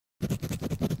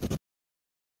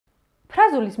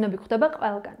ფრაზული ზმნები გვხვდება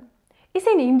ყველგან.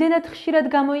 ისინი იმდენად ხშირად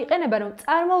გამოიყენება, რომ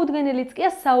წარმოუდგენელიც კი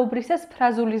საუბრისას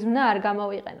ფრაზული ზმნა არ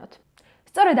გამოიყენოთ.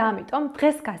 სწორედ ამიტომ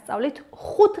დღეს გასწავლით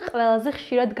 5 ყველაზე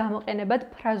ხშირად გამოყენებად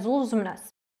ფრაზულ ზმნას.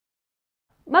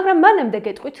 მაგრამ მანამდე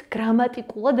გეტყვით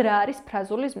გრამატიკულად რა არის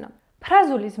ფრაზული ზმნა.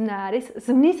 ფრაზული ზმნა არის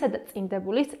ზმნისა და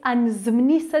წინდებულის, ან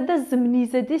ზმნისა და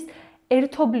ზმნიზედის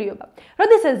ერთობლიობა.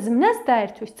 როდესაც ზმნას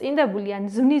დაერთვის წინდებული ან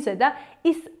ზმნიზედა,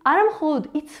 ის არა მხოლოდ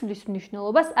იცვლის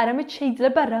მნიშვნელობას, არამედ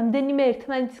შეიძლება რამდენიმე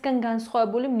ერთმანეთისგან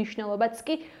განსხვავებული მნიშვნელობაც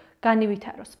კი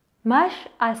განივითაროს. მას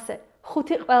ასე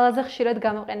 5 ყველაზე ხშირად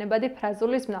გამოყენებადი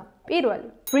ფრაზული ზმნა. პირველი,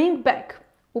 bring back,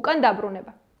 უკან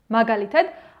დაბრუნება. მაგალითად,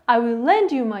 I will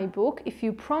lend you my book if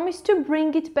you promise to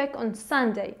bring it back on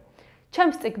Sunday.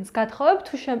 ჩემს წიგნს გათხოვებ,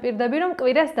 თუ შემპირდები, რომ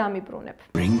კვირას დამიბრუნებ.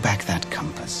 Bring back that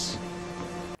compass.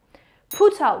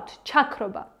 Put out,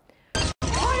 ჩაქრობა.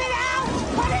 Put it out!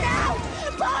 Put it out!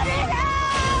 Put it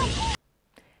out!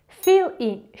 Fill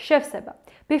in, შევსება.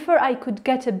 Before I could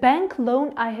get a bank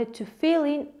loan, I had to fill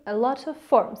in a lot of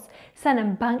forms.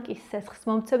 სანამ ბანკის სესხს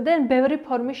მომცემდნენ, ბევრი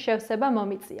ფორმის შევსება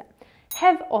მომიწია.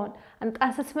 Have on, ან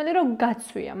ტანსაცმელი რომ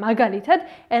გაცვია. მაგალითად,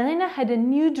 Elena had a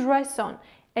new dress on.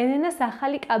 ელენას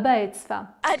ახალი კაბა ეცვა.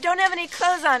 I don't have any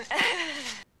clothes on.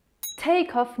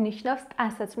 Take off ნიშნავს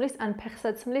ტანსაცმლის ან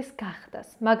ფეხსაცმლის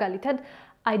გახდას. მაგალითად,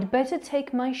 I'd better take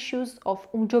my shoes off.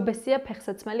 უმჯობესია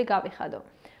ფეხსაცმელი გავიხადო.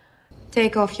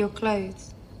 Take off your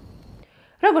clothes.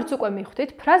 როგორც უკვე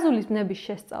მიხვდით, ფრაზული ზმნების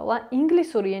შესწავლა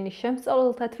ინგლისური ენის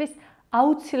შემსწავლელთათვის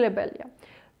აუცილებელია.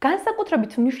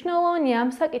 განსაკუთრებით მნიშვნელოვანია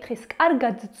ამ საკითხის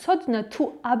კარგად ცოდნა თუ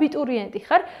აბიტურიენტი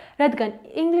ხარ, რადგან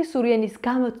ინგლისური ენის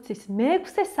გამოცდის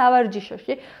მე-6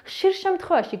 სავარჯიშოში ხშირ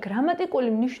შემთხვევაში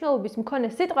გრამატიკული მნიშვნელობის მქონე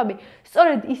სიტყვები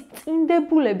სწორედ ის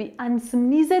წინდებულები ან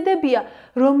ზმნიზედებია,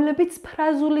 რომლებიც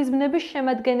ფრაზული ზმნების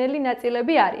შემადგენელი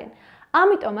ნაწილები არიან.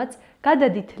 ამიტომაც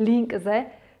გადადით ლინკზე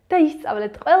და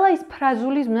ისწავლეთ ყველა ის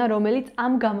ფრაზული ზმნა, რომელიც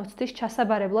ამ გამოცდის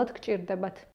ჩასაბარებლად გჭირდებათ.